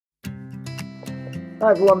Hi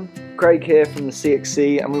everyone, Craig here from the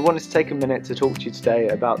CXC, and we wanted to take a minute to talk to you today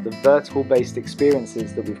about the vertical-based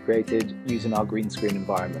experiences that we've created using our green screen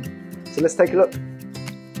environment. So let's take a look.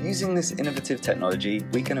 Using this innovative technology,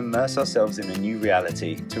 we can immerse ourselves in a new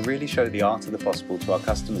reality to really show the art of the possible to our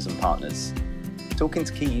customers and partners. Talking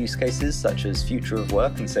to key use cases such as future of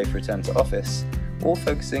work and safe return to office, or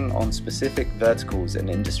focusing on specific verticals and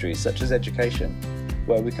industries such as education,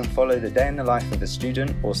 where we can follow the day in the life of a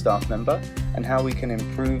student or staff member and how we can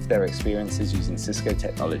improve their experiences using Cisco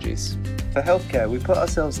technologies. For healthcare, we put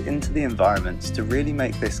ourselves into the environments to really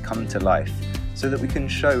make this come to life so that we can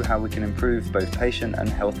show how we can improve both patient and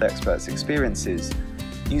health experts' experiences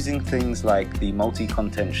using things like the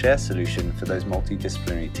multi-content share solution for those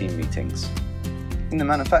multidisciplinary team meetings. In the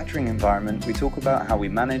manufacturing environment, we talk about how we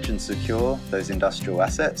manage and secure those industrial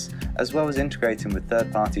assets, as well as integrating with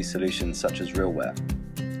third-party solutions such as RealWare.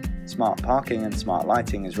 Smart parking and smart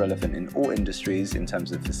lighting is relevant in all industries in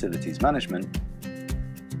terms of facilities management.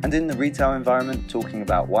 And in the retail environment, talking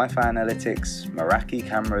about Wi-Fi analytics, Meraki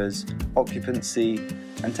cameras, occupancy,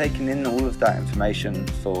 and taking in all of that information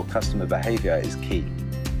for customer behavior is key.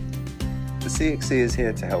 The CXC is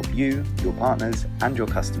here to help you, your partners, and your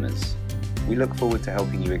customers. We look forward to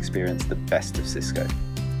helping you experience the best of Cisco.